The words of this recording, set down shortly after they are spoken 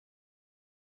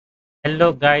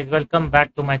Hello guys, welcome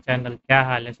back to my channel. क्या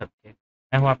हाल है सबके।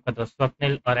 मैं हूं आपका दोस्त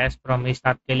स्वप्निल और एज प्रॉमिस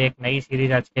आपके लिए एक नई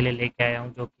सीरीज आज के लिए लेके आया हूं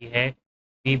जो कि है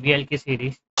बीबीएल की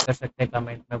सीरीज। कर सकते हैं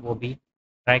कमेंट में, वो भी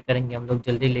ट्राई करेंगे हम लोग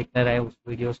जल्दी लेकर आए उस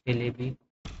वीडियोस के लिए भी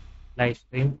लाइव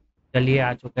स्ट्रीम। चलिए,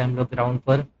 आ चुके हैं हम लोग ग्राउंड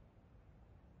पर।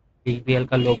 बीबीएल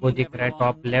का Good लोगो evening, दिख रहा है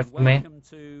everyone, टॉप and लेफ्ट में। welcome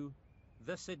to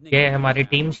the Sydney ये है Cricket हमारी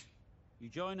Ground. Teams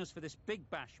You join us for this big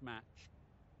bash match.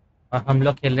 और हम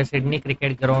लोग खेल रहे सिडनी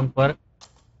क्रिकेट ग्राउंड पर,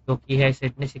 जो कि है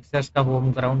सिडनी सिक्सर्स का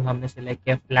होम ग्राउंड। हमने सेलेक्ट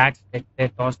किया फ्लैट्स। देखते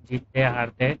हैं टॉस जीतते हैं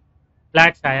हारते।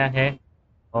 फ्लैट्स आया है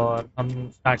और हम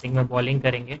स्टार्टिंग में बॉलिंग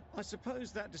करेंगे। I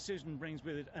suppose that decision brings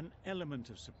with it an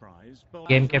element of surprise, but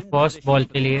game के Batter in first position ball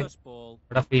for के the लिए first ball.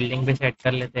 थोड़ा फील्डिंग भी सेट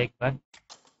कर लेते हैं एक बार।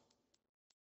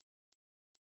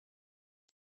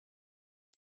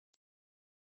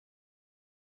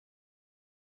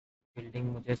 फील्डिंग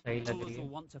मुझे सही लग रही Bowlers है।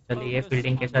 will want to चलिए, focus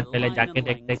फील्डिंग के on साथ their पहले line जाके and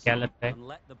देखते हैं क्या lengths लगता है। and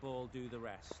let the ball do the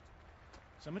rest.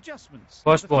 some adjustments at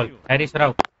first the ball field. Harris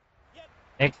Rao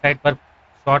एक साइड पर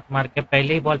शॉट मार के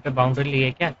पहले ही बॉल पे बाउंड्री ली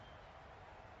है क्या।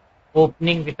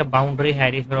 Opening with boundary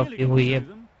Harris Rao Really की got हुई है।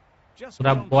 through them. Just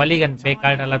पूरा couldn't ball find he the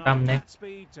बेकार timing डाला था enough हमने। bat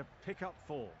speed to pick up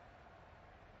four.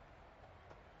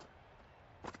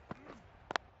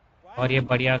 और ये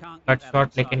बढ़िया Can't cut get that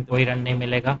shot, लेकिन outside the कोई रन नहीं field.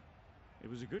 मिलेगा। It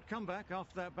was a good comeback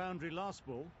after that boundary last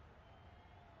ball.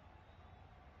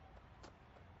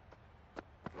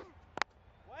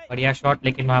 बढ़िया शॉट,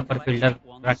 लेकिन वहां पर Collects फील्डर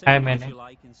that one, रखा है simple as मैंने। you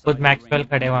like खुद inside the मैक्सवेल ring.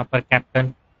 खड़े वहां पर, कैप्टन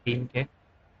टीम के।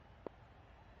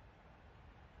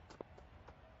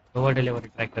 ओवर डिलीवरी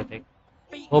ट्राई करते हैं।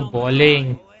 वो Beaten on the bowling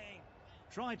drive.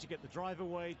 Tried to get the drive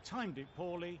away, timed it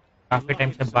poorly. काफी टाइम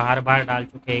Lucky से to बाहर save. बाहर डाल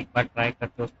चुके हैं। एक बार ट्राई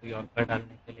करते उसको यॉर्कर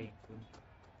डालने के लिए।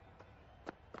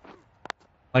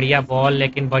 बढ़िया बॉल,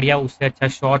 लेकिन बढ़िया उससे अच्छा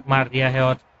शॉट मार दिया है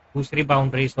और दूसरी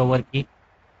बाउंड्री इस ओवर की।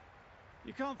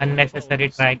 You can't fault the unnecessary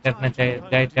bowler. Try करने Sometimes your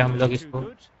गए opponent थे is हम लोग just too इसको।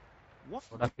 good.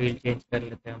 What? थोड़ा फील्ड चेंज कर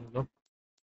लेते हैं हम लोग।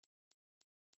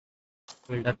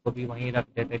 फील्डर को भी वहीं रख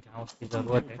देते जहां उसकी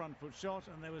जरूरत Wonderful है। front foot shot,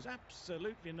 and there was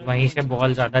absolutely no वहीं से point in बॉल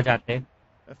touching ज्यादा it. जाते हैं।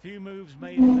 A few moves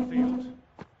made in the field.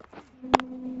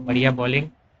 बढ़िया बॉलिंग।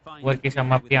 ओवर Finds the की field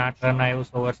समाप्ति with 8 रन आए control.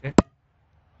 उस ओवर से।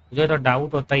 मुझे तो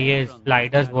डाउट होता है 12 ये runs to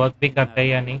sliders add work भी in that करते हैं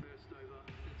या over. नहीं।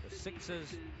 The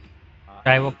Sixers are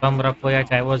चाहे वो 8 कम रखो for या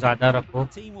चाहे वो none. ज्यादा रखो।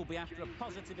 The team will be after a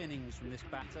positive innings from this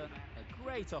batter. A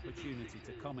great opportunity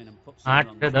to come in and put some 8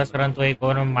 से runs on 10 the रन तो board. एक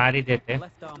ओवर में मार ही देते। The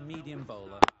left-arm medium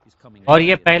bowler is coming और in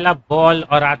ये here. पहला ball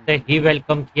और आते ही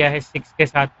वेलकम किया है 6 के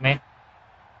साथ में।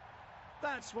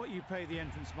 That's what you pay the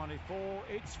entrance money for.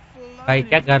 It's भाई flown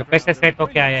क्या into the घर पे से crowd. A सेट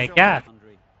होके brilliant आया है shot. क्या।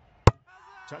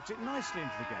 Tucked it nicely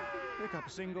into the gap. Pick up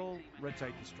a single,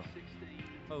 rotate the strike.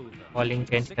 Over. Bowling The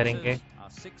change करेंगे Sixers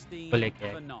are 16 तो लेके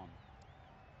आए। for none.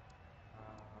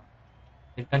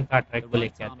 चिकन का The ट्रैक को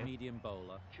लेके right-arm आते। medium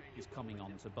bowler is coming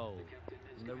on to bowl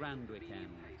from the Randwick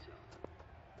end.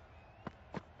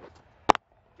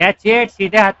 Catch it,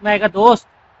 सीधे हाथ में आएगा दोस्त।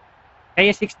 क्या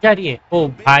ये 6 जा रही है। ओ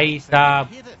भाई साहब,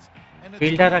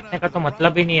 फील्डर रखने का तो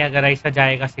मतलब ही नहीं है अगर ऐसा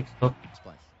जाएगा 6 तो।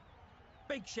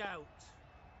 Big shout.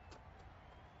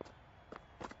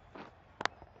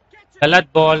 गलत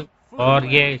बॉल Flew और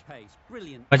away ये with pace.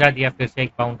 Brilliant. बजा timing. दिया फिर से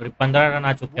एक बाउंड्री। 15 रन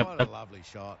आ चुके हैं अब What a तक। lovely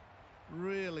shot.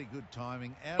 Really good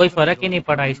timing. Out कोई of the फर्क ही middle नहीं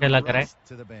पड़ा and इसे लग रहा है।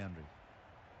 raced to the boundary.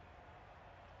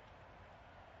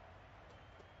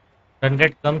 Run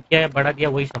rate कम किया है बढ़ा दिया,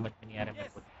 वही समझ में नहीं आ रहा मेरे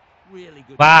को। Really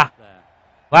good वाह shot there.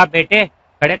 वाह बेटे,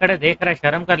 खड़े खड़े देख रहा है,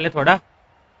 शर्म कर ले थोड़ा।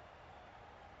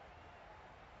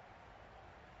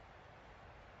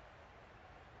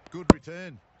 Good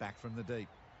return back from the deep.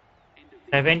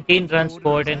 17 run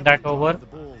scored in that over. The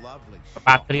ball lovely.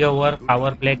 आखिरी ओवर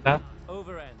पावर प्ले का।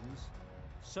 Over ends.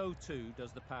 So too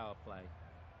does the power play.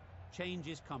 Change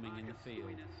is coming in the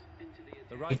field.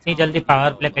 The right इतनी arm जल्दी medium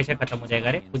power play bowler कैसे खत्म हो is जाएगा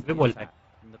रे, coming कुछ into भी the बोलता है।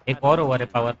 attack from the एक और paddle ओवर है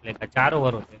end. पावर प्ले का, 4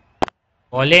 ओवर होते हैं।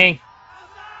 Bowling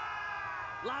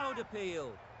Loud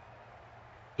appeal.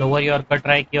 Lower yorker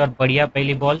try की और बढ़िया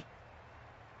पहली बॉल।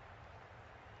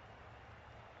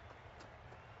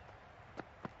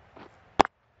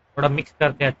 थोड़ा मिक्स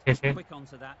करते हैं अच्छे से Quick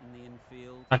onto that in the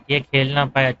infield. ताकि ये खेल ना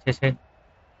पाए अच्छे से।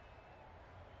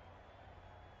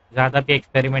 ज्यादा भी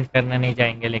एक्सपेरिमेंट करने नहीं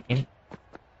जाएंगे लेकिन।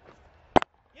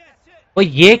 ओ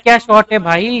ये क्या Gets onto शॉट the है batter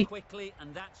भाई। quickly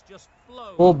and that's just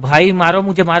flown. ओ भाई मारो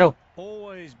मुझे मारो।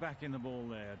 Always backing the ball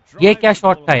there. ये Drive क्या the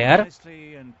शॉट ball था up यार। nicely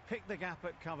and pick the gap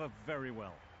at cover very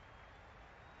well.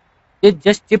 ये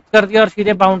जस्ट चिप कर दिया और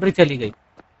सीधे बाउंड्री चली गई।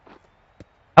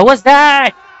 How was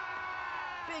that.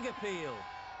 Big appeal.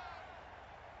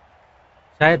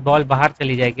 शायद बॉल बाहर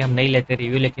चली जाएगी, हम नहीं लेते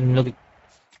रिव्यू, लेकिन हम लोग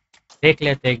देख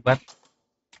लेते एक बार।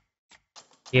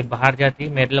 ये बाहर जाती,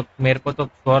 मेरे को तो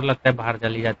श्योर लगता है बाहर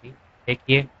चली जाती।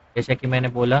 देखिए जैसे कि मैंने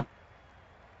बोला,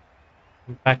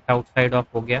 इम्पैक्ट आउटसाइड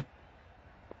ऑफ हो गया।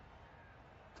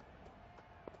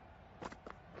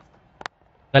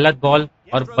 गलत बॉल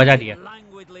और बजा दिया।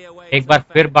 एक बार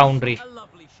फिर बाउंड्री।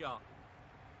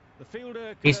 The fielder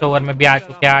could इस only ओवर में भी आ punch that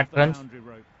चुके up हैं off 8 the run. boundary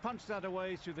rope. Punch that away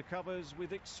through the covers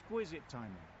with exquisite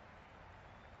timing.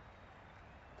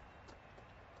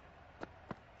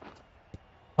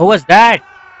 Who was that?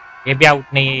 ये भी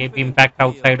आउट नहीं है, ये भी इम्पैक्ट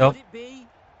आउटसाइड ऑफ।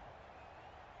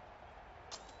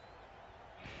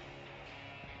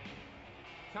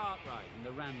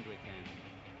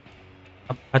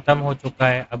 अब खत्म हो चुका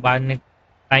है, अब आने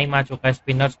टाइम आ चुका है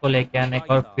स्पिनर्स को लेके आने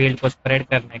का और फील्ड को स्प्रेड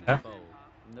करने का।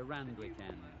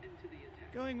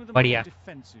 Going with a more बढ़िया,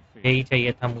 defensive यही field.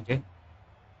 चाहिए था मुझे।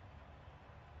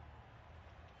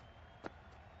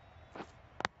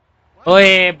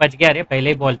 ओए बच गया रे पहले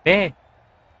ही बॉल पे।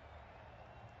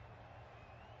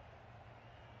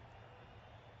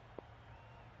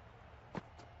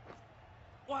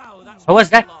 How was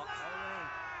that?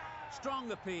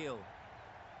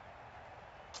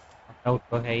 आउट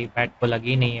तो है ही, बैट को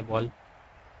लगी नहीं है बॉल,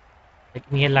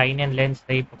 लेकिन ये लाइन एंड लेंथ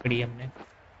सही पकड़ी हमने।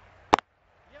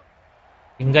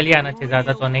 सिंगल ही आना चाहिए,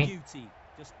 ज्यादा तो नहीं।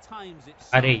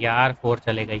 अरे यार 4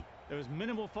 चले गई। There was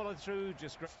minimal follow through,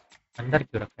 just अंदर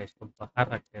क्यों रखा है इसको, बाहर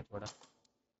रखते हैं थोड़ा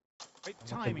great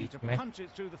के timing बीच to में। punch it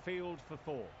through the field for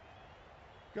 4.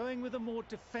 Going with a more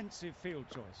defensive field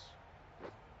choice.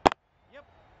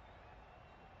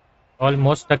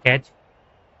 Almost the catch.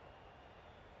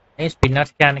 नहीं,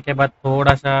 स्पिनर्स के आने के बाद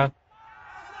थोड़ा सा,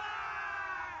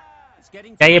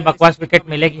 क्या ये बकवास विकेट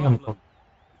मिलेगी हमको?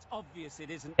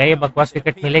 क्या ये बकवास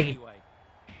विकेट मिलेगी?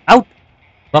 आउट।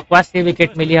 बकवास की विकेट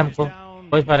First मिली innings हमको, down,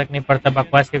 कोई फर्क नहीं पड़ता, the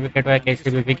बकवास end की of it, विकेट हो या and कैसी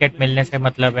भी, विकेट disappointment मिलने से is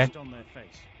मतलब है। etched on their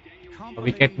face. Can't तो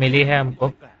विकेट believe मिली they है let हमको,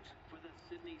 that.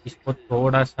 इसको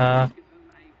थोड़ा सा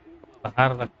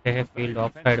बाहर रखते हैं Very field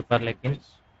of side defensive पर, field लेकिन this.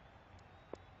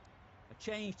 A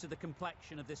change to the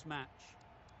complexion of this match.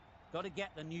 Got to get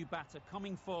the new batter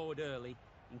coming forward early,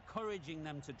 encouraging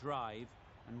them to drive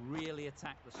and really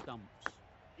attack the stumps.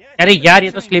 अरे यार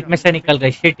ये तो Change slip में under से the निकल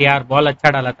गई। field. Shit यार, ball अच्छा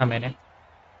डाला था मैंने,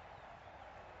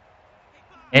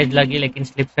 एज लगी लेकिन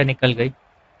स्लिप से निकल गई।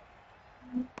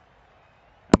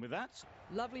 And with that,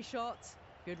 Lovely shot,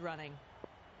 good running.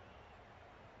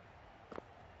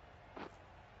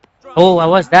 Oh, what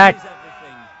was that?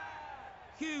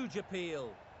 Huge appeal.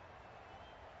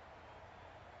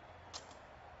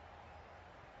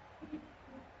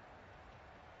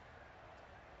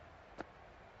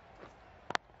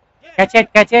 Catch it,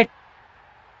 catch it.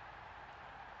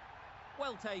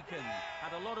 Well taken.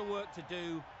 Had a lot of work to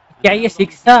do. क्या ये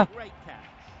 6 था? Great catch.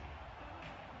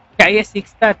 क्या ये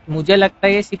 6 था? मुझे लगता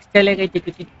है ये 6 चले गई थी,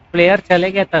 क्योंकि प्लेयर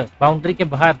चले गया था बाउंड्री के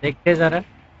बाहर। देखते जरा,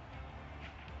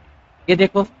 ये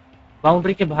देखो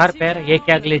बाउंड्री के बाहर पैर। ये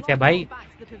क्या ग्लिच है भाई?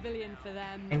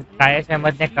 कायस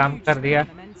अहमद ने काम कर दिया।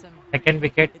 Second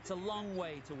wicket. It's a long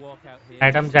way to walk out here.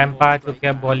 Adam to Zampa uh support चुके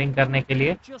हैं great बॉलिंग batter. करने के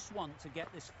लिए। Just want to get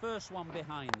this first one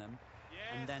behind them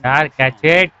and then यार push catch on.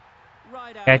 It,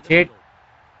 Right out catch of the it. middle.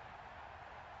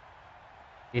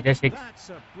 सीधे 6। that's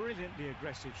a brilliantly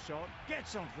aggressive shot.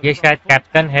 Gets onto ये the शायद front foot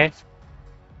captain and है, hits.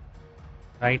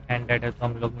 Right handed है तो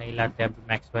हम लोग नहीं लाते अभी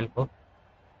मैक्सवेल को।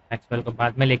 मैक्सवेल को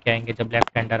बाद में लेके आएंगे जब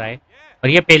लेफ्ट हैंडर आए। और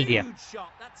ये पेल दिया। Huge shot.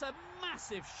 That's a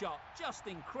massive shot. Just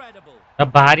incredible.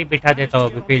 अब बाहर ही बिठा देता हूँ,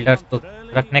 Managed to अभी get onto the fielders front को foot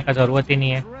early रखने का and जरूरत ही used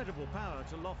नहीं है, incredible power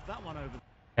to loft that one over.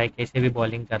 चाहे कैसे भी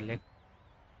बॉलिंग कर ले।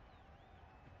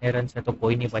 इतने रन से तो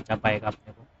कोई नहीं बचा पाएगा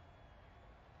अपने को।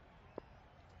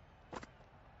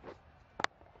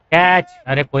 कैच।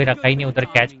 अरे कोई रखा ही नहीं उधर,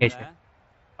 कैच कैसे?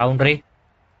 Boundary.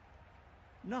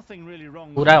 Nothing really wrong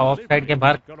with पूरा the ऑफ साइड के delivery.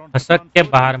 बाहर Got onto the खसक front के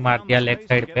foot बाहर and मार found दिया the leg space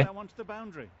side to पे। get that one to the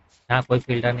boundary. यहाँ कोई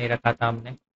फील्डर नहीं रखा था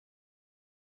हमने।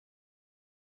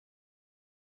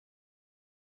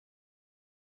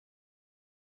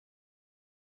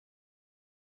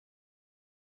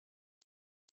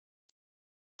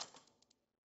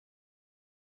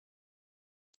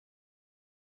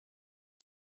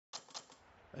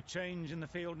 A change in the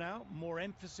field now, more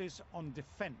emphasis on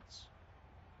defence.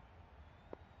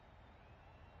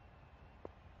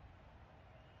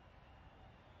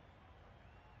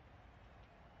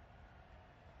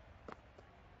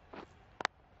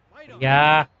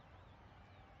 Yeah.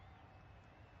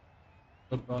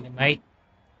 Good bowling, mate.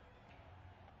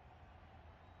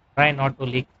 Try not to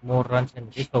leak more runs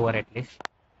in this over at least.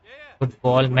 Good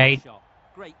ball, Great mate. shot.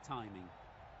 Great timing.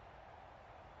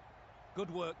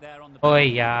 Good work there on the ओए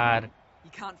boundary. यार,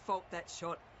 You can't fault that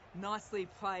shot. Nicely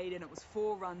played, and it was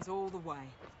 4 runs all the way.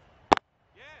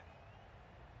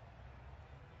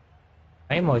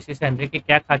 भाई Moises Henry की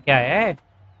क्या खा के आया है?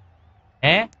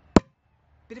 हैं?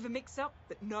 Bit of a mix-up,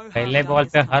 but no harm पहले done बॉल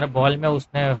this पे time. हर बॉल में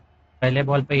उसने पहले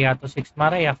बॉल पे या तो 6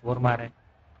 मारा या 4 मारा है।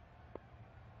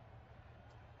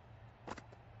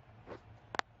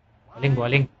 Bowling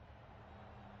bowling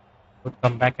good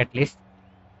come back at least.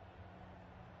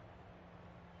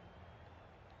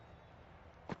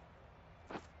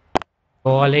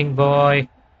 Bowling boy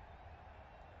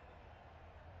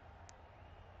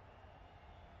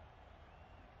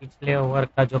पिछले ओवर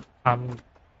का जो हम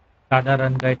ज्यादा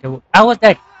रन गए थे वो हाउ वाज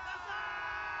दैट?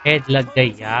 एज लग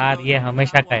गई यार, ये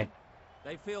हमेशा का है,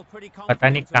 They feel pretty पता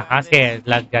नहीं confident कहाँ about से this. एज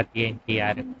लग जाती है इनकी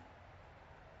यार।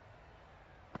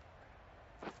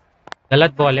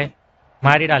 गलत बॉल है,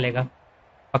 मार ही डालेगा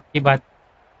पक्की बात।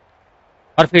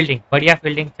 और फील्डिंग बढ़िया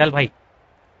फील्डिंग, चल भाई।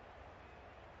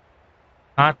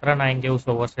 7 रन आएंगे उस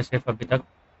ओवर से सिर्फ अभी तक,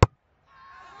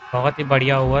 बहुत ही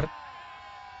बढ़िया ओवर।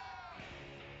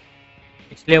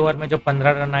 पिछले ओवर में जो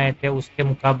 15 रन आए थे उसके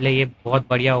मुकाबले ये बहुत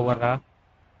बढ़िया ओवर रहा।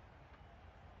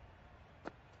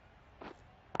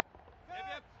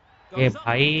 ए Goes up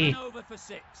भाई, and over for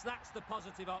 6. That's the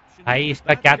positive option. भाई इसका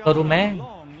That's क्या gone करूं a मैं?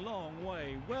 long, long way.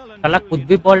 Well and साला truly खुद in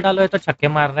भी the बॉल clear. डालो है तो छक्के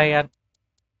मार रहा है यार।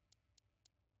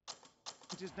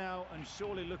 It is now and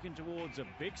surely looking towards a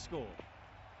big score.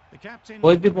 The captain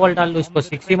कोई भी बॉल डाल लो on इसको, the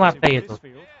 6 ही मारता है defensive ये at तो। this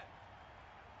field.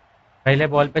 पहले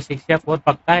बॉल पे 6 या 4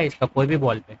 पक्का है इसका, कोई भी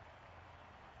बॉल पे।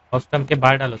 ऑफ स्टंप के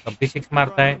बाहर डालो तब भी 6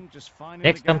 मारता है, Running, just finding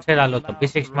next the stump gap से that डालो तब भी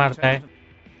allows 6 for मारता है। rotation.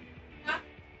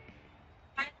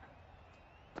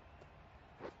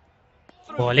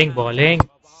 Bowling bowling,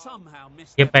 Somehow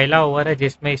missed ये their पहला position. ओवर है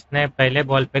जिसमें इसने पहले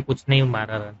बॉल पे कुछ नहीं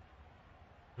मारा रन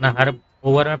ना, हर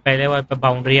ओवर में पहले बॉल पे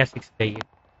बाउंड्री या 6 गई है।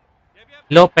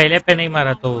 लो पहले पे नहीं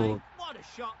मारा तो What a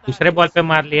shot that दूसरे बॉल is. पे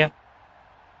मार लिया।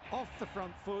 Off the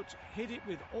front foot, hit it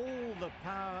with all the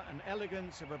power and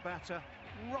elegance of a batter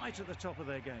right at the top of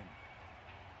their game.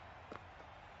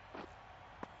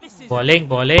 This is bowling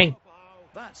bowling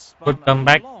That Good spun a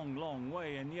comeback. long, long way,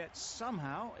 and yet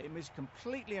somehow it missed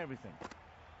completely everything.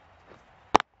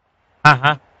 हाँ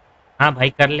हाँ हाँ भाई,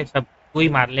 कर ले सब, तू ही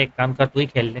मार ले, एक काम कर तू ही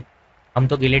खेल ले, हम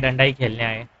तो गिल्ली डंडा ही खेलने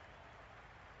आए।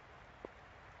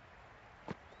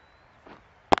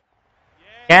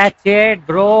 Catch it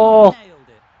bro. nailed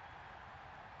it.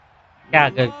 क्या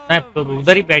कर, तो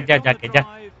उधर ही बैठ जा On the जाके जा।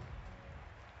 drive.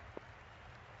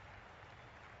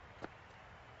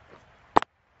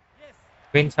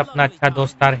 विंस अपना Lovely अच्छा timing.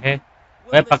 दोस्तार है।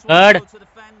 Will वे this one पकड़ go to the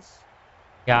fence?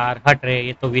 यार, हट रहे,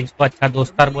 ये तो विंस को अच्छा A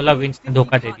दोस्तार really बोला, good विंस ने 50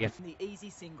 धोखा दे punt दिया। from the easy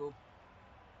single.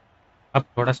 अब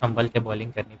थोड़ा संभल के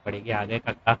बॉलिंग करनी पड़ेगी, आ गए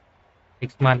काका,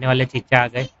 6 मारने वाले चीचे आ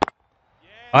गए,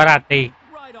 और आते ही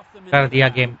Right off the middle कर of the दिया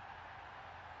bat. गेम।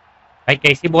 भाई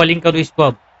कैसी बॉलिंग करूँ इसको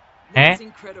अब, हैं? That's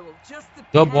incredible. Just the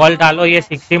जो बॉल power डालो on ये that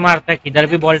 6 ही shot. मारता है, किधर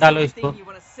भी That's बॉल the डालो sort of इसको। thing you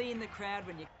want to see in the crowd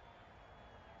when you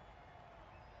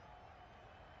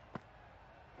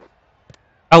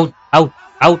out out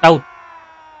out out,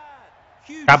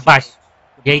 Huge शाबाश, shot.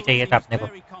 The यही bowler चाहिए था seems अपने को।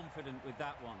 very confident with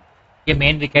that one. ये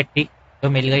मेन विकेट थी जो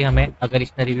मिल गई हमें, अगर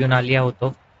इसने रिव्यू ना लिया हो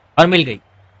तो, और मिल गई।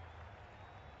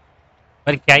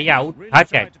 पर क्या ये आउट था Really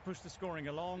chat? tried to push the scoring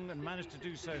along and managed to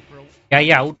do so for a क्या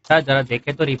ये आउट था? जरा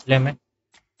देखे तो रिप्ले में।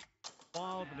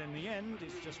 while, but in the end,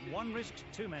 it's just one risk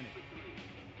too many.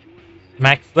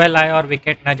 Maxwell आए और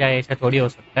विकेट ना जाए, ऐसा थोड़ी हो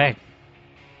सकता है।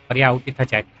 पर ये आउट ही था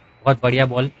चैट, बहुत बढ़िया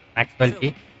बॉल मैक्सवेल की।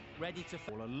 Silver, ready to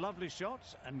Well, a lovely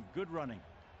shot and good running.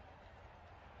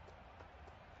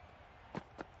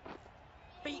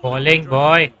 beat bowling the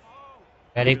boy,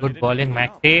 drive. Very Really good didn't bowling give it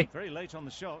up. Maxi. Very late on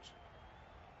the shot.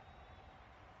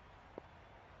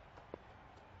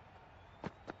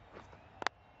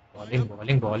 Bowling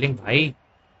bowling bowling भाई,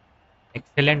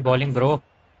 excellent bowling bro.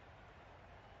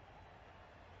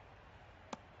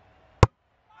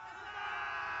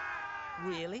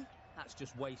 Really? That's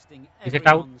just wasting Is it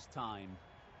out? everyone's time.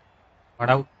 Not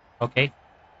out. Okay.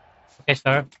 Okay,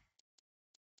 sir.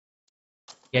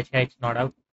 Yes, yeah, it's not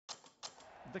out.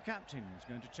 The captain's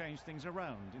going to change things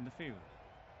around in the field.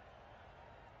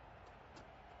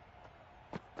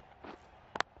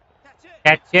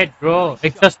 That's it, bro.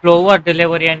 It's a slower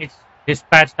delivery and it's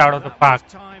dispatched out of the That park.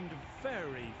 was timed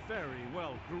very, very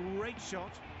well. Great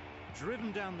shot.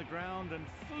 Driven down the ground and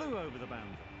flew over the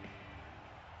boundary.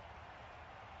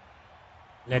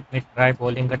 Let me try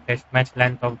bowling a test match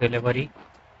length of delivery.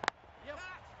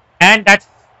 And that's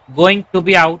going to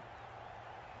be out.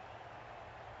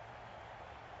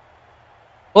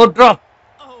 Oh, drop.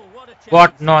 Oh, what a chance.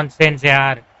 What nonsense,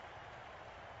 yaar.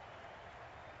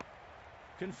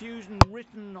 Confusion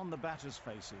written on the batters'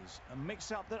 faces. A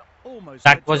mix-up that almost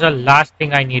That led was to the a last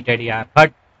thing I needed, yaar.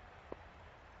 But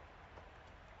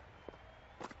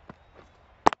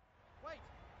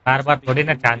बार बार थोड़ी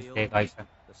ना chance देगा ऐसा।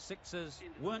 The Sixers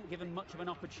weren't given much of an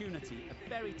opportunity. A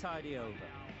very tidy over.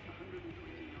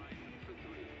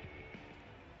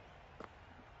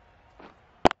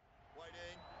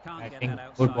 Can't I get think that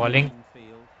outside good bowling. the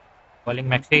field. Bowling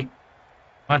Maxi.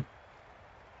 Come on.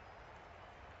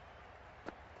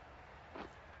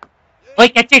 ओए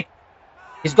catch it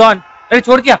is gone अरे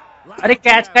छोड़ दिया अरे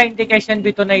catch का indication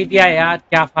भी तो नहीं दिया यार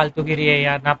क्या फालतूगिरी है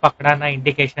यार ना पकड़ा ना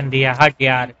इंडिकेशन दिया हट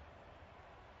यार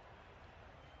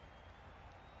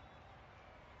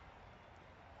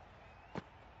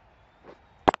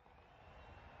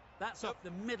That's off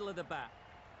the middle of the bat.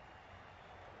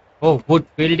 Oh good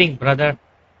fielding brother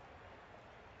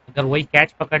अगर वही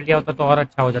कैच पकड़ लिया होता तो और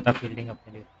अच्छा हो जाता फील्डिंग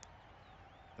अपने लिए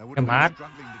They would have मार been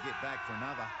struggling to get back for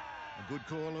another. A good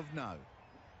call of no.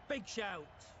 Big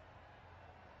shout.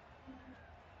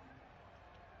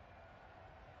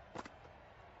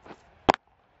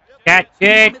 Catch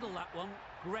it Middle that one.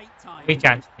 Great time. कोई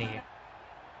चांस नहीं है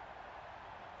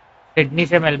सिडनी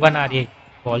से मेलबर्न आ रही है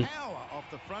ball Power off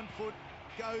the front foot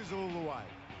goes all the way.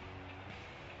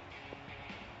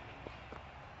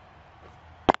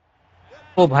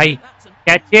 ओ भाई That's an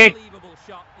catch it unbelievable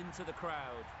shot into the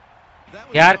crowd. That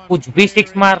was यार timed कुछ भी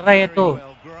सिक्स very, मार रहा है very तो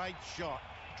well. Great shot.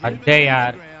 हद Driven है into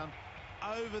the यार ground,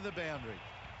 over the boundary.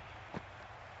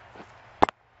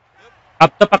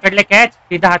 अब तो पकड़ ले कैच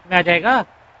सीधा हाथ में आ जाएगा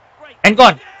Great. And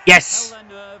gone yes Held their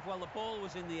nerve while the ball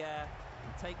was in the air.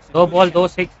 And takes a दो good बॉल दो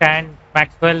shot. Six and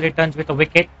Maxwell returns with a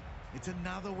wicket It's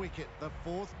another wicket, the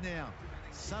fourth now.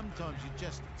 Sometimes you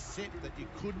just accept that you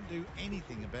couldn't do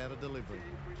anything about a delivery.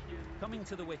 Coming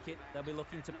to the wicket, they'll be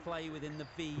looking to play within the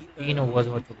V तीन early overs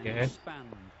हो and चुके हैं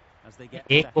expand as they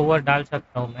get एक settled. Over डाल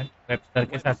सकता हूँ मैं Webster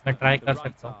के साथ में ट्राई The कर right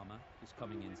सकता हूँ armour is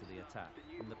coming into the attack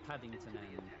from the Paddington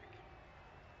end.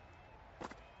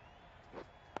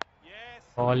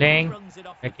 Bowling Runs it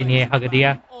off the लेकिन face ये of the हक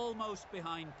दिया bat, almost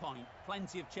behind point.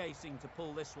 Plenty of chasing to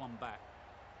pull this one back.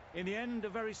 In the end, a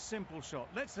very simple shot.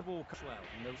 Lets the ball come. Well,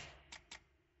 and those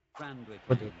grand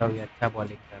को wicket. देता हूँ ये अच्छा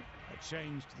bowling कर A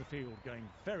change to the field, going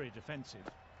very defensive.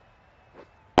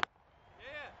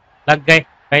 लग गए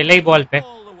पहले ही ball पे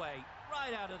All the way,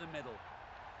 right out of the middle.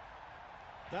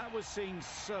 That was seen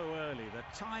so early. The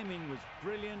timing was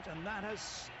brilliant, and that has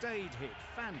stayed hit.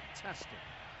 Fantastic.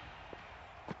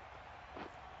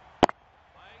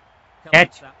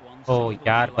 Catch. Collects that one, Oh, simple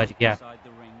यार, deal बच गया। outside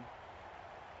the ring.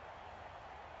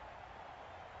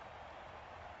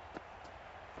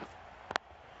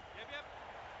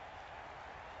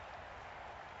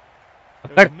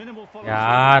 There पकड़ was minimal follow-through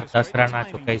यार with this 10 great run uh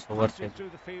timing. चुके हैं इस over से Punted through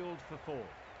the field for 4.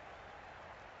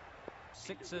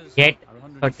 Sixers Get are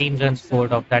 13 runs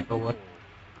scored of that over.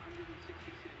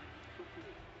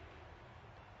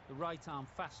 The right arm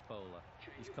fast bowler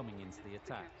is coming into the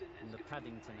attack from the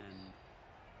Paddington end.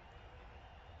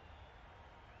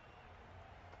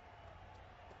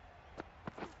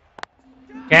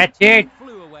 Catch it.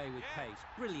 Flew away with pace.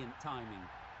 Brilliant timing.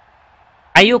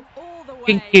 Are you All the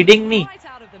fucking way, kidding me? right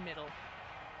out of the middle.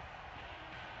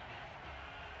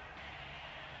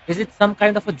 Is it some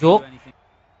kind of a joke? Do anything.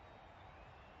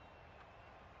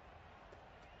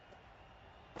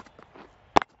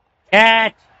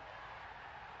 Catch.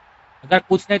 अगर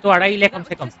कुछ नहीं तो अड़ा ही ले कम That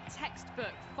से was come just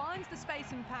textbook. Finds the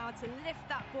space and power to lift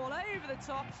that ball over the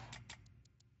top.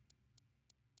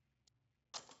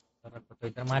 इधर को तो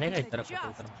इधर मारेगा It इधर को तो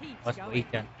just इधर keeps बस वही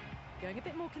going. चल Going a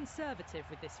bit more conservative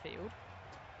with this field.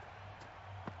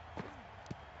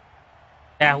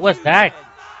 क्या was that?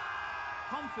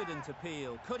 Confident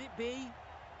appeal. Could it be?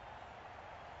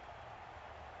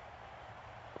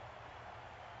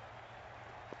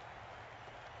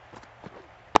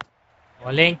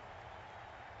 Bowling.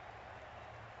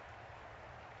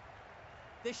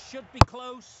 This should be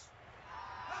close.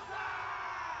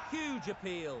 Huge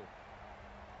appeal.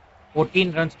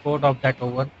 14 runs scored of that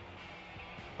over.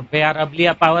 तो यार अब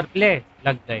लिया पावर प्ले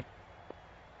लग गए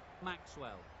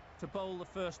Maxwell to bowl the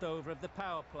first over of the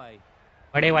power play.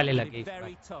 बड़े वाले It'll लगे be इस बार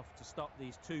very tough to stop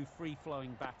these two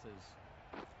free-flowing batters.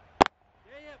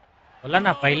 बोला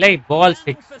ना पहले ही ball Down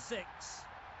 6 for 6.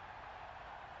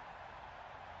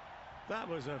 That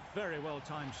was a very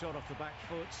well-timed shot off the back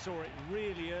foot. Saw it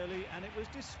really early, and it was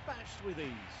dispatched with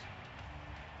ease.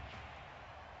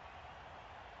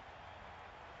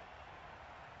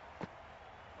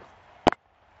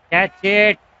 catch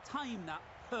it Time that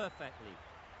perfectly.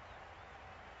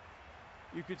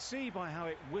 You could see by how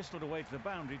it whistled away to the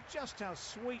boundary just how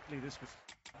sweetly this was.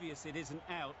 Obvious it isn't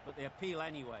out, but they appeal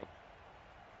anyway.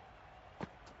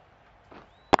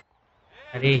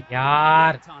 अरे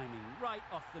यार Great timing, right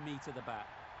off the meat of the bat.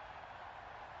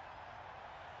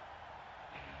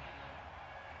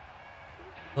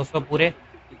 दोस्तों पूरे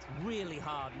It's really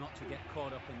hard not to get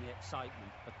caught up in the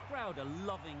excitement. The crowd are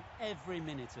loving every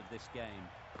minute of this game.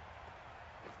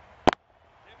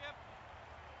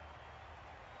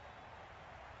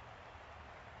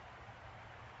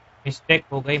 Mistake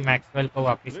हो गई Maxwell को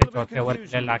वापस से चौथे over के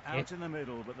लिए लाके out in the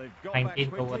middle, but they've got back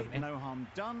 19th over quickly. में No harm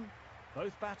done.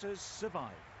 Both batters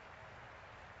survive.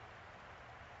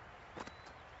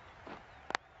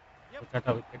 सोचा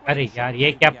था विकेट। अरे यार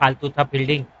ये क्या फालतू था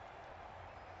fielding.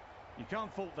 You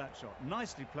can't fault that shot.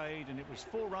 Nicely played, and it was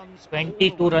 4 runs.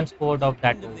 22 runs scored of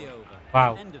that End of the over. over.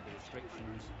 Wow. End of the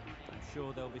restrictions. I'm sure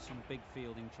there'll be some big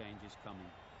fielding changes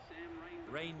coming.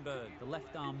 Rainbird, the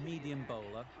left arm medium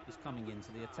bowler, is coming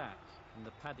into the attack from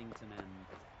the Paddington end.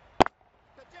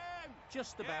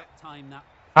 Just about time that.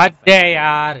 हद है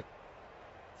यार।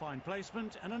 Fine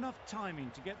placement and enough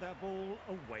timing to get that ball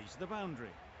away to the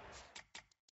boundary.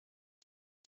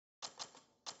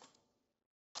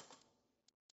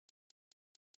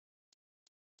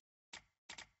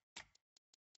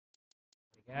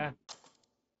 Yeah.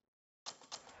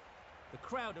 The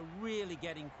crowd are really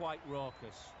getting quite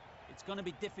raucous. It's going to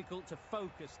be difficult to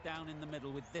focus down in the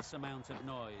middle with this amount of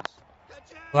noise.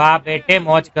 वाह बेटे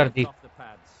मौज कर दी। Off the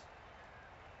pads.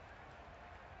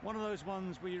 One of those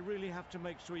ones where you really have to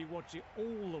make sure you watch it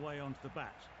all the way onto the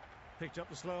bat. Picked up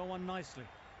the slower one nicely.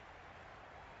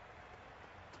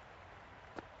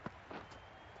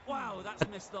 Wow, that's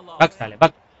missed the buck lot. साले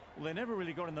बक। Well, they never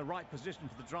really got in the right position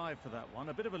for the drive for that one.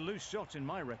 A bit of a loose shot in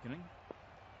my reckoning.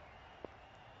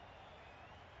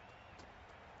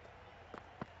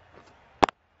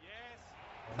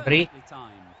 Boundary Perfectly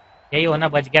timed. यही होना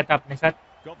बच गया था अपने साथ।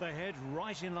 Got their head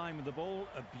right in line with the ball.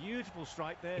 A beautiful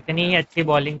strike there. इतनी ही अच्छी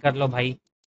bowling कर लो भाई।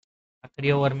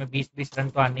 आखिरी ओवर में 20-20 रन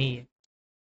तो आने ही है।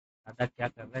 दादा क्या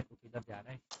कर रहा है तू किधर जा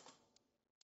रहा है।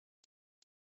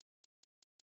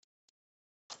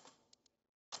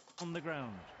 On the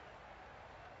ground.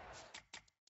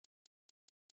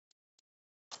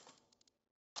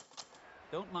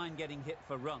 Don't mind getting hit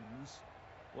for runs.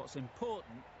 What's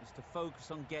important is to focus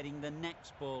on getting the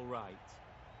next ball right.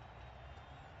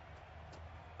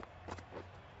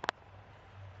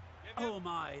 Oh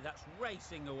my, that's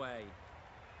racing away.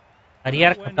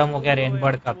 Career खत्म हो गया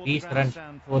रेनबर्ड का। 20 रन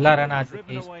 16 रन आ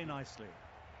चुके इस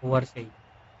ओवर से ही।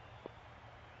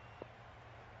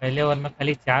 पहले ओवर में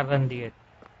खाली 4 रन दिए थे।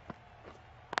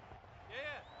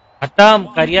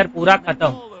 खत्म करियर पूरा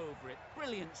खत्म।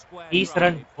 30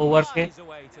 रन ओवर से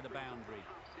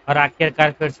और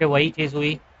आखिरकार फिर से वही चीज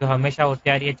हुई जो हमेशा होती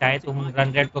आ रही है। चाहे तुम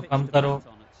रन रेट को कम करो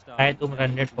चाहे तुम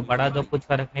रन रेट को बढ़ा दो कुछ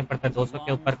फर्क नहीं पड़ता। 200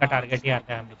 के ऊपर का टारगेट ही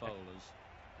आता है हमेशा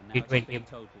T20 में।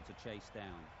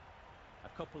 A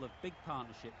couple of big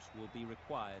partnerships will be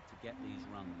required to get these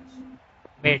runs.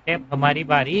 बेटे हमारी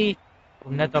बारी।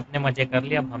 तुमने तो अपने मजे कर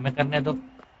लिए अब हमें करने दो।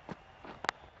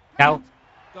 जाओ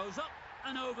Goes up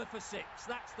and over for 6.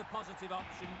 That's the positive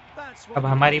option. अब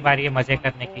हमारी बारी है मजे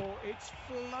करने की। It's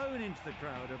flown into the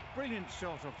crowd. A brilliant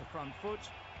shot off the front foot.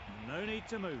 No need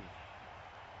to move.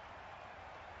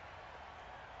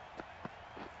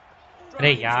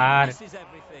 अरे यार This is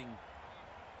everything.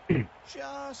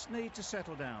 Just need to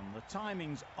settle down. The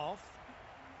timing's off.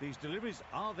 These deliveries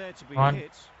are there to be On.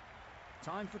 hit.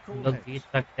 Time for cool लोग heads. जीत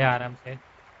सकते हैं आराम से।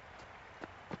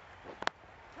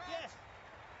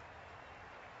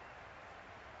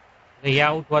 ये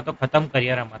out हुआ तो खत्म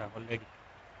करियर हमारा already.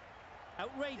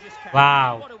 Outrageous catch.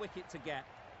 Wow. What a wicket to get.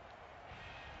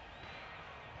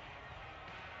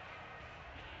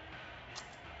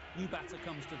 New batter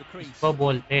comes to the crease. इसको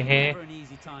बोलते हैं Never an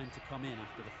easy time to come in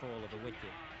after the fall of a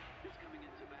wicket.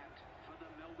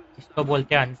 इसको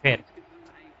बोलते हैं अनफेयर।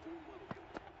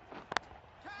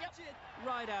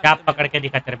 Right out क्या of the पकड़ के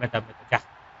दिखा तेरे में दम है तो जा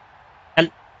चल।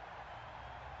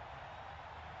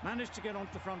 Managed to get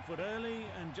onto the front foot early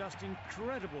and just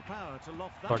incredible power to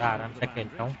loft that थोड़ा one आराम over से the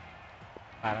खेलता boundary. हूँ।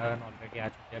 12 रन ऑलरेडी आ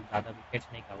चुके हैं। ज़्यादा विकेट्स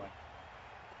नहीं cover.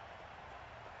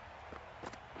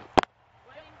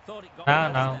 Thought it got No,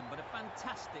 past no. them, but a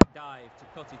fantastic dive to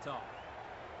cut it off.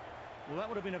 Well, that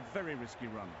would have been a very risky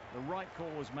run. The right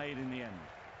call was made in the end.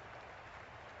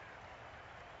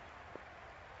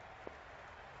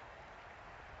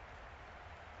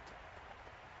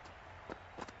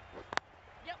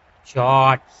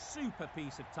 Shot Super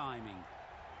piece of timing.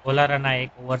 16 run आए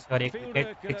एक over से और एक Fielder wicket.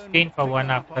 could only 16 for pick 1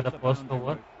 that up after off the the first boundary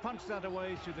over rope. Punched that away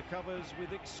through the covers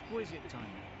with exquisite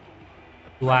timing.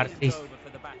 to Brilliant RCs। over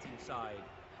for the batting side.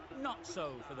 Not so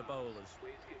for the bowlers.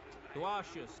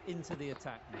 Duarcius into the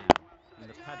attack now. In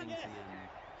the Paddington end.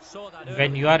 Saw that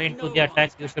When early. you are into No the one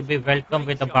attack you should be welcome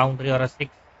with a shot. boundary or a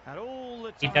 6. Had all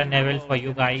the Peter time in the Neville world for to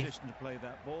you get in guys. position to play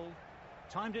that ball.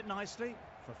 Timed it nicely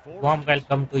for 4 Warm runs.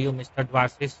 welcome to you Mr.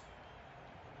 Dwarsis।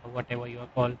 whatever you are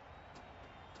called.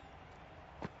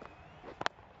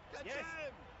 Yes,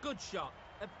 good shot,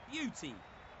 a beauty.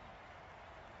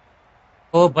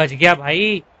 ओ बच गया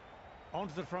भाई.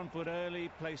 Onto the front foot early,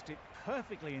 placed it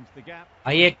perfectly into the gap.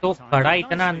 भाई एक तो Timed खड़ा it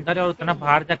इतना nicely अंदर for है the और उतना fielder.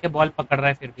 बाहर जाके बॉल पकड़ रहा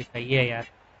है, फिर भी सही है यार.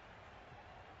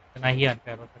 इतना ही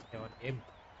अनफेयर हो सकते हैं और game.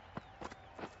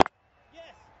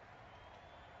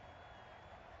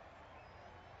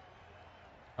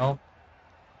 No.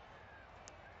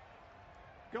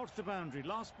 Got to the boundary.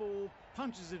 Last ball,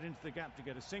 punches it into the gap to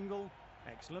get a single.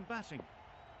 Excellent batting.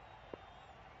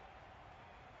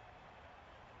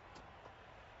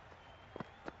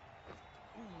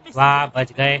 वाह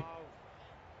बच गए.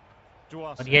 To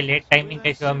our और ये late seconds, timing with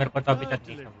a कैसे हुआ मेरे को तो अभी तक superb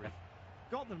नहीं समझा. delivery.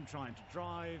 Got them trying to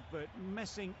drive, but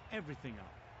messing everything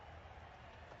up.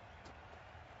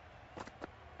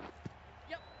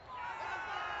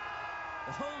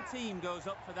 The whole team goes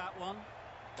up for that one.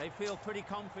 They feel pretty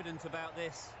confident about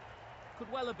this.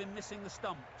 Could well have been missing the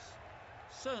stumps.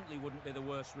 Certainly wouldn't be the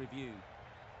worst review.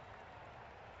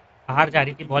 बाहर जा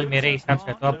रही थी ball Good मेरे so हिसाब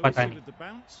से far, तो, अब no पता issue नहीं. with the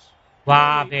bounce.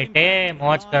 वाह Really बेटे impacted the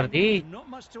मौज कर line, the. Not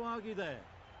much to argue there.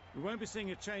 We won't be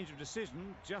seeing a change of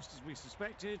decision, just as we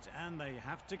suspected, and they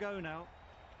have to go now.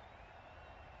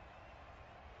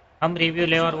 हम review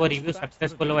ले और वो review Back to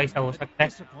the successful हो, ऐसा pavilion. हो A सकता है.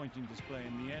 disappointing display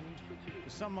in the end. For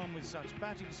someone with such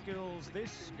batting skills,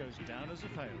 this goes down as a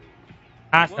fail.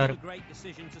 हाँ Was sir the great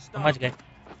decision to समझ start. गए.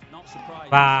 Not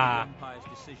surprised to see वाह. the umpire's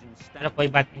decision चलो stand. कोई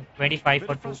बात नहीं. 25 Bit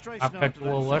for of 2 frustration after after 2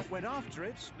 that overs. shot. Went after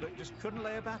it, but just couldn't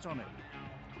lay a bat on it.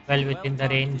 Well within the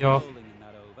range Well-targeted of bowling in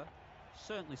that over.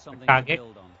 Certainly something target. to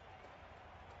build on.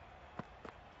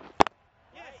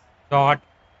 shot.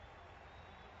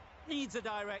 Needs a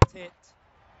direct hit.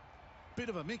 Bit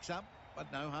of a mix-up,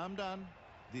 but no harm done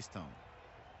this time.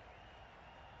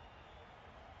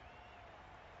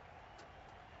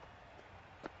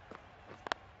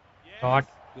 shot.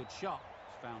 Good shot.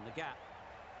 Found the gap.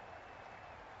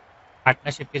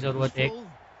 Partnership की जरूरत है. Full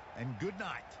and good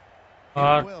night. Hit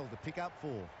और it well to pick up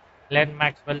 4. Glenn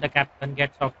Maxwell, the captain,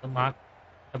 gets off the mark,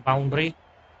 the boundary.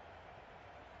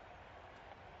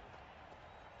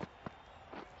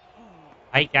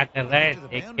 भाई क्या कर रहा है, To the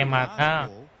देख के boundary मारना.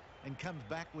 last ball and comes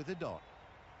back with a dot.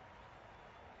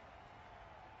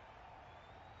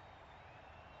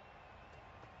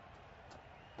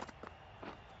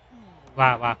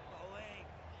 वाह वाह.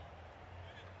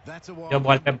 That's a जो wild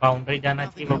बॉल one. पे बाउंड्री जाना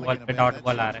Nothing चाहिए वो बॉल elegant पे about dot that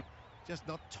ball uh shot. रहा है. Just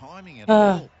not timing it at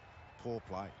Ah. all. Poor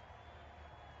play.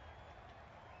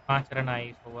 5 run I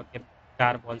इस ओवर के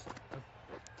 4 बॉल से.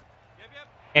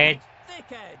 As.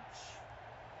 Thick edge.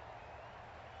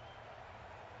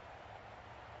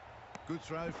 Good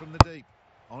throw from the deep.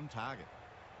 On target.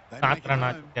 They 7 make it run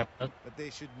uh home, चुके अब तक. but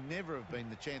there should never have been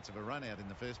the chance of a run out in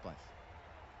the first place.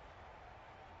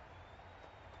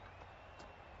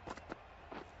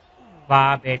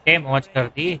 वाह बेटे मौज कर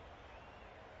दी.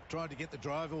 Tried to get the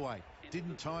drive away.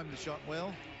 Didn't time the shot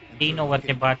well. and 3 threw a over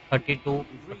के wicket. बाद 32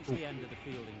 We've for reached 2. the end of the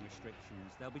fielding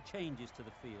restrictions. There'll be changes to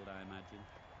the field, I imagine.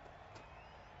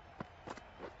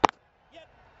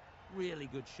 Really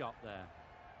good shot there.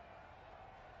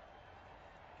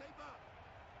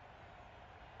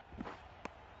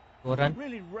 2 run.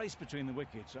 Really raced between the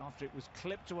wickets after it was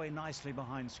clipped away nicely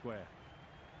behind square.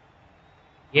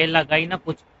 ये लगाई ना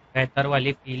कुछ बेहतर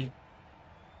वाली field.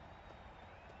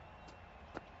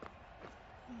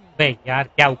 बे यार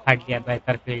क्या उखाड़ लिया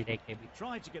बेहतर फील्ड है के भी.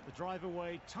 Tried to get the drive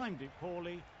away, timed it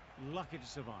poorly, lucky to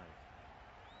survive.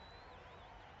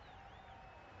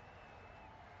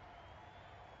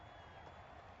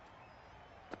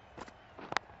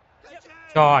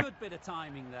 Shot. Good bit of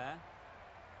timing there.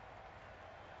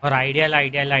 और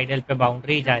आइडियल पे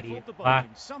बाउंड्री जा रही है. Careful with the वाह.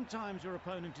 bowling. Sometimes your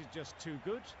opponent is just too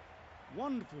good.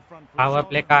 Wonderful front foot Power shot,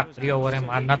 play but का there was आखिरी over है,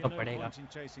 मारना तो absolutely no पड़ेगा. point in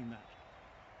chasing that.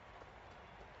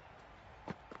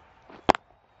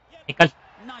 निकल.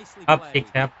 Nicely अब played.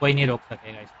 6 है, अब कोई नहीं रोक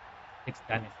सकेगा इस 6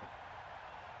 जाने से.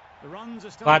 The runs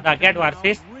are बाद आ starting गया to come now.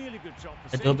 Advances. Really good shot for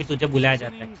तो जो भी six. तुझे बुलाया This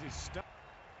जाता है. innings is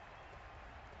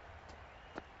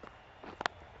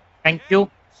thank you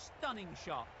Stunning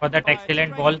shot. for that Fired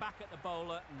excellent straight ball. back at the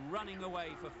bowler, running away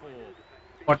for 4.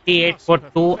 48 for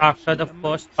 2 after the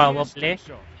first power play.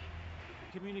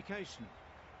 Communication.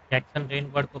 Jackson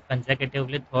रेनवर्ड को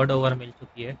consecutively third over मिल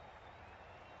चुकी है.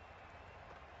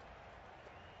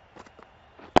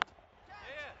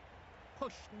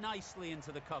 Pushed nicely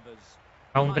into the covers.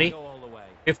 Boundary. Might go all the way.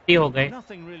 50 हो गए.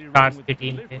 Nothing really wrong Starts with the the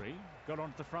team delivery. Got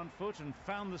onto the front foot and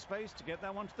found the space to get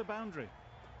that one to the boundary.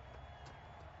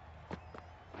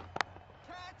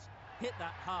 Hit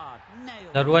that hard. Nailed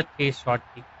it. जरूरत थी इस shot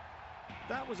की.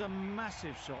 That was a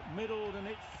massive shot, middled, and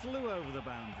it flew over the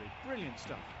boundary. Brilliant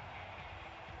stuff.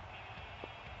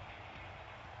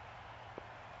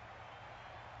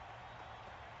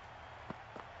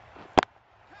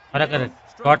 और अगर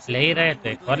shot ले ही रहे तो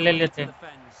एक और ले लेते.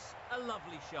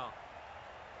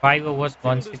 5 overs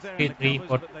gone, Fielders there in the 63 covers,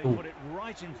 for but they 2. put it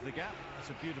right into the gap. It's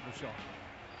a beautiful shot.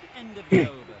 End of the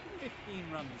over.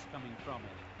 15 runs coming from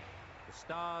it. The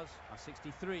Stars are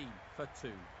 63 for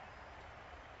 2.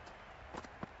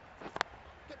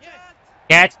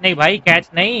 Catch नहीं भाई, catch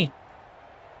नहीं,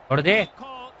 छोड़ दे.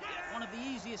 One of the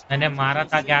easiest मैंने catches मारा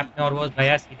you'll था see. Gap में और वो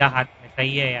गया सीधा हाथ में.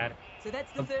 सही है यार. So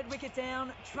that's the third wicket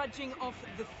down, trudging off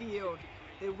the field.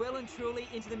 They're well and truly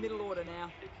into the middle order now.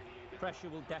 Pressure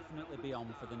will definitely be on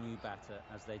for the new batter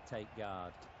as they take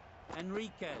guard.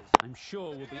 Enriquez, I'm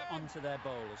sure, will be onto their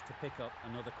bowlers to pick up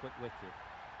another quick wicket.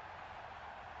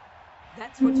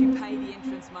 That's what you pay the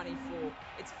entrance money for.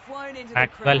 It's flown into the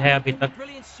Maxwell है crowd. अभी तक.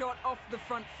 Brilliant shot off the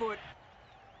front foot.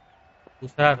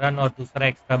 दूसरा run और दूसरा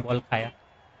extra ball खाया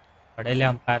बड़े ले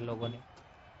umpire लोगों ने.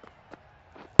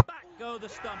 Back go the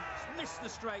stumps, miss the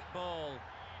straight ball.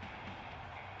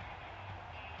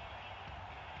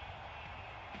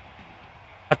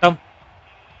 खत्म.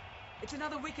 It's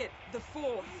another wicket, the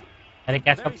fourth. अरे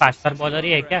क्या सब फास्टर बॉलर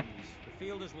ही है क्या? The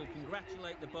fielders will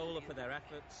congratulate the bowler for their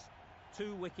efforts. 2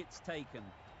 wickets taken.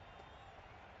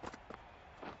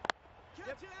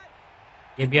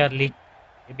 ये भी अर्ली,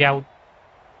 ये भी आउट.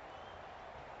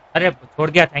 अरे छोड़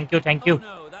दिया. Thank you, thank you. Oh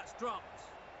no, that's dropped.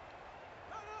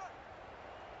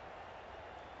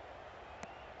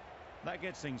 That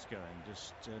gets things going.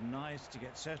 Just nice to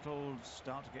get settled,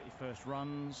 start to get your first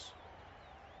runs.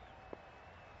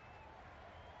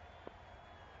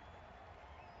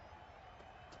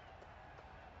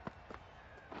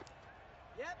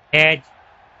 As.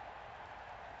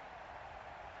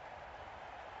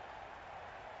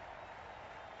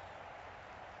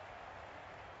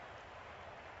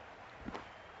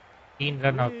 तीन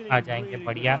run आ जाएंगे. Really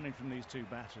बढ़िया. good running from these two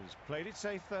batters. Played it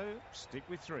safe though. Stick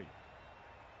with 3.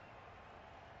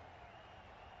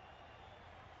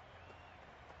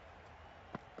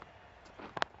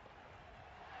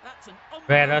 That's an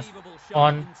Whereas unbelievable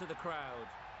on shot into the crowd.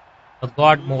 the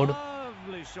God mode,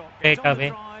 Lovely shot. straight Gets on the away,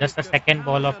 drive, just the second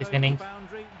ball of hammers his that over the innings.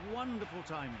 boundary. Wonderful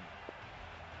timing.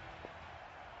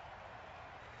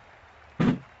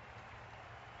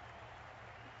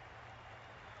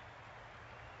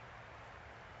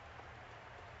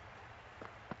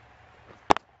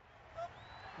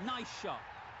 Nice shot.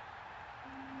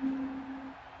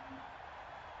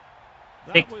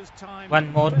 That 6, was timed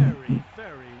one more very,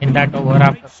 very in that well. over Great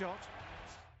after. shot.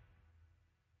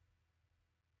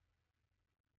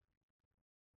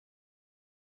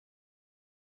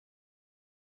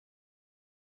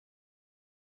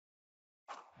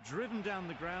 Driven down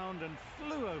the ground and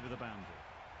flew over the boundary.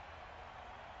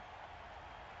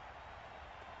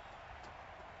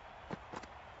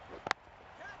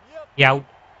 ये out.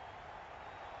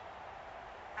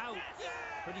 Out.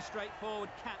 Pretty straightforward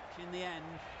catch in the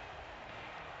end.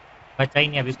 बचा ही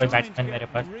नहीं अभी कोई Starting to batsman मेरे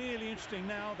get pass. really interesting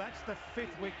now. That's the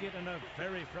 5th wicket and a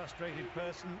very frustrated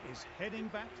person is heading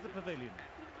back to the pavilion.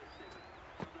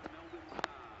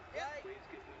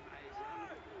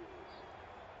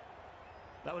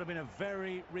 That would have been a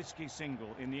very risky single.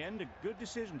 In the end, a good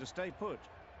decision to stay put.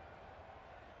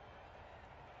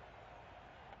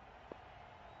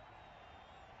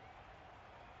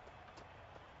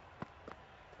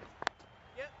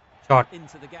 Shot.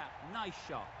 Into the gap. Nice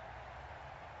shot.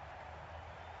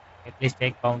 At least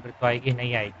एक boundary तो आएगी.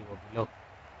 नहीं आएगी वो भी. लो.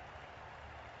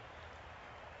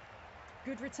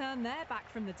 Good return there, back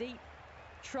from the deep.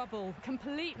 Trouble,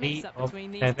 complete 3 mix-up of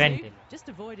between these 7. two. Just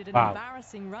avoided an Wow.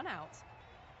 embarrassing run-out.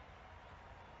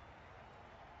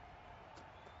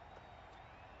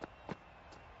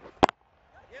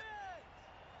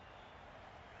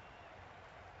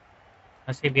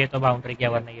 नसीब ये तो बाउंड्री किया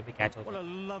वरना ये भी कैच What होता. a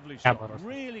lovely क्या shot. भरोसा.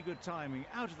 Really good timing.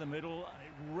 Out of the middle and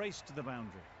it raced to the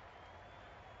boundary.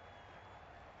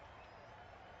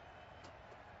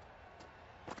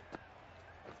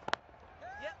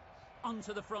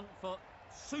 Onto the front foot.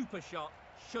 Super shot.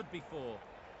 Should be 4.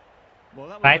 Well,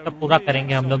 that try was तो a पूरा really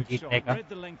करेंगे हम लोग solid जीतने shot. का. Read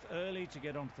the length early to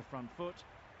get onto the front foot,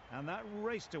 and that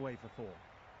raced away for 4.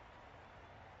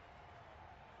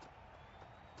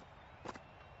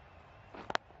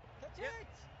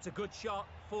 It's a good shot.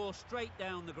 4 straight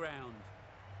down the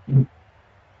ground.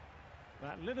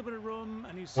 That little bit of room,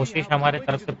 and you see कोशिश how हमारे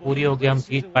तरफ से पूरी होगी. हम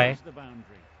जीत पाए. the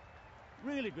boundary.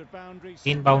 Really good boundary.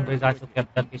 3 boundaries आ चुके अब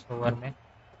तक इस ओवर में.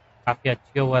 काफी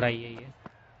अच्छी ओवर आई है ये.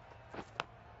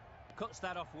 Cuts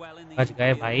that off well in the बच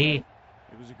गए infield. भाई.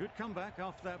 It was a good comeback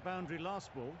after that boundary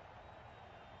last ball.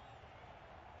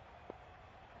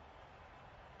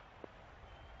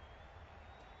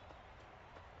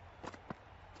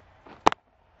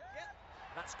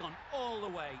 That's gone all the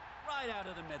way, right out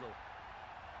of the middle.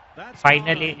 That's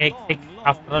finally gone a एक long, six long,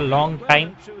 after a long well time.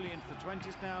 and truly into the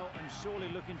 20s now, and surely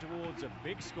looking towards a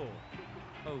big score.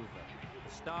 Over.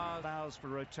 The Stars. Allows for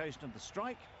rotation of the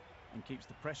strike and keeps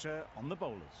the pressure on the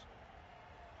bowlers.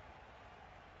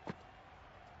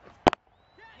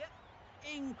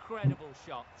 Incredible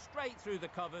shot. Straight through the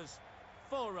covers.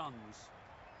 4 runs.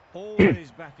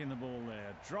 Always back in the ball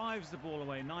there. Drives the ball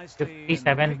away nicely. and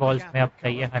 57 picked the balls gap में अब of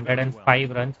चाहिए cover very well.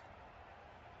 105 run.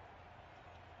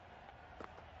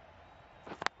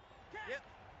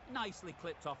 Nicely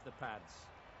clipped off the pads.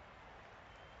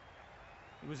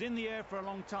 He was in the air for a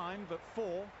long time, but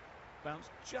 4 bounced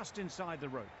just inside the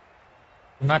rope.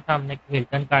 सुना था हमने कि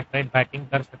Hilton Cartwright batting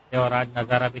कर सकते हैं और आज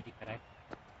नजारा भी दिख रहा है.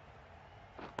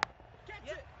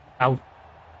 आउट.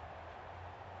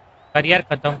 करियर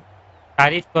खत्म.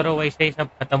 तारीफ करो वैसे ही सब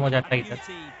खत्म हो जाता A है इधर.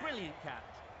 beauty. Brilliant catch.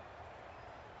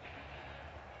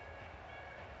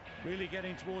 Really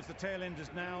getting towards the tail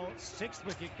enders now. 6th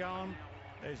wicket gone.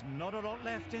 There's not a lot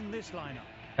left in this lineup.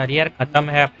 Career खत्म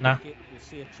है अपना. We'll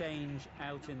see a change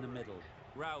out in the middle.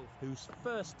 Ralph, whose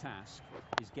first task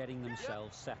is getting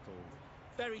themselves settled.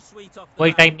 Very sweet off the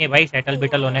कोई bat. Time नहीं भाई settle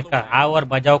beetle होने का. आओ और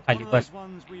बजाओ One खाली of बस. those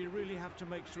ones where you really have to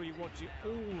make sure you watch it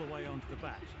all the way onto the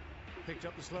bat. Picked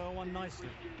up the slower one nicely.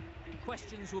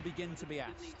 Questions will begin to be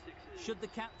asked. Should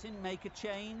the captain make a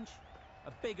change?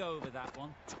 A big over that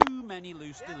one. Too many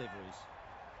loose deliveries.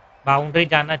 Boundary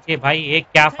जाना चाहिए भाई. एक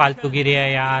क्या फालतूगिरी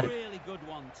है यार. Really good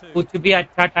one too. कुछ भी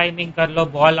अच्छा टाइमिंग कर लो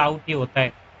बॉल आउट ही होता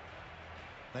है.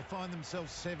 They find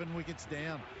themselves 7 wickets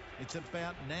down. It's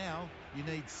about now you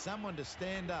need someone to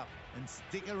stand up and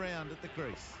stick around at the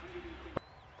crease.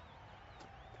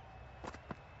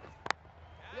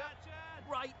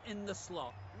 Right in the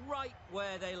slot. Right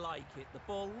where they like it. The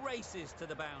ball races to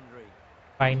the boundary.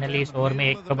 Finally इस over में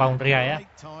एक तो boundary आया.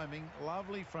 Great timing,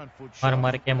 lovely front foot मर shot.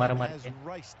 मर के Has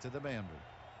raced to the boundary.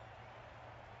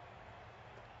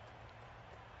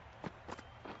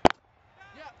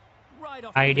 Right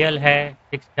off. Ideal है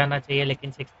 6 जाना चाहिए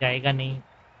लेकिन 6 जाएगा नहीं.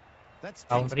 That's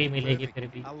Boundary textbook मिलेगी perfect. फिर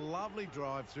भी. A lovely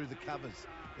drive through the covers.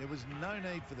 There was no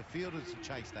need for the fielders to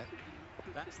chase that.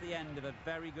 That's the end of a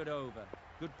very good over.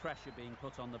 Good pressure being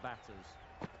put on the batters.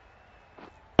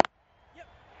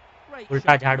 Great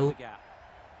उल्टा shot झाड़ू. through the gap.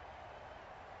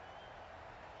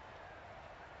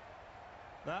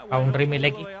 That went boundary all the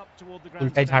मिलेगी way up toward the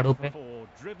उल्टे grandstand झाड़ू for पे. 4.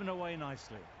 Driven away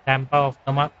nicely. Tampa of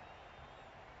the mark.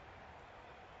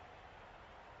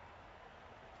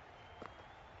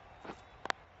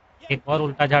 एक और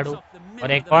उल्टा झाड़ू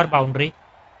और एक और boundary.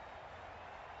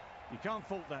 You can't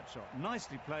fault that shot.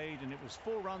 Nicely played, and it was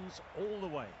 4 runs all the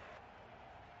way.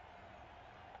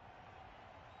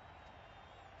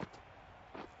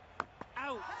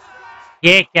 Out.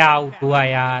 ये क्या आउट हुआ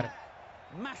यार.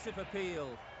 Massive appeal.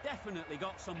 Definitely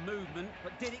got some movement,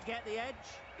 but did it get the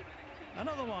edge?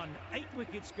 Another one. 8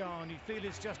 wickets gone. You feel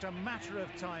it's just a matter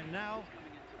of time now.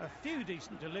 A few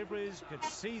decent deliveries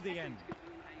could see the end.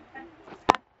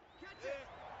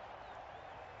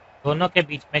 दोनों के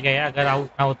बीच में गया. अगर out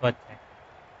ना हो तो अच्छा है.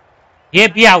 ये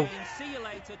भी out. See you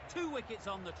later. 2 wickets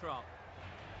on the trot.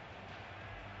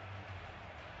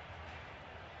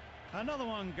 Another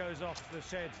one goes off the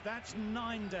sheds. That's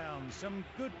 9 down. Some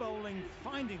good bowling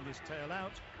finding this tail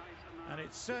out. And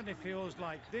it certainly feels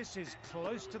like this is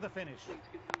close to the finish.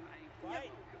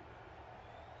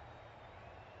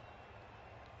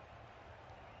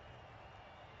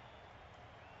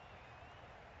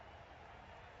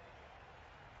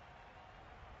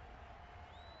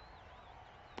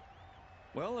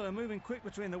 Well, they were moving quick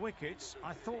between the wickets.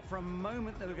 I thought for a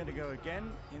moment they were going to go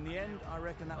again. In the end, I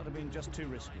reckon that would have been just too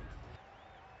risky.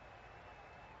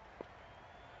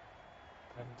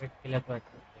 100 के लिए तो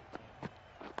अच्छा है.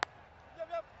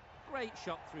 Great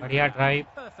shot through. बढ़िया the gap. Drive.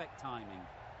 Perfect timing.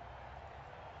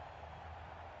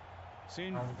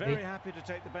 Seemed Boundary. very happy to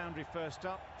take the boundary first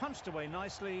up. Punched away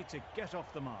nicely to get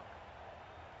off the mark.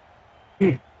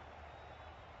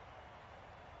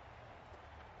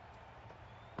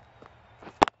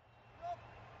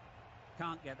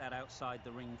 Can't get that outside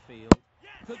the ring field.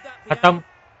 Could that be खत्म. out?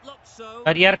 Looks so.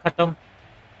 Career खत्म.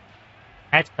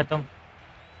 Match खत्म.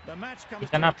 The match comes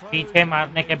इतना to a close, पीछे and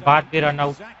मारने के they've बाद done भी run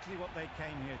out. exactly what they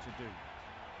came here to do.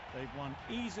 They've won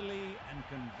easily and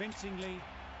convincingly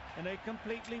in a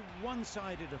completely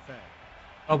one-sided affair.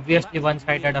 Obviously one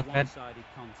sided affair. One-sided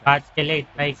contest. आज के लिए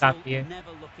इतना ही काफी है.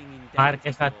 Never looking in हार doubt के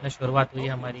at साथ all. में शुरुआत हुई Hope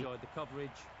you हमारी. enjoyed the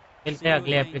coverage. मिलते हैं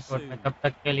अगले एपिसोड में. तब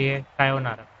तक के लिए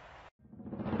सायोनारा.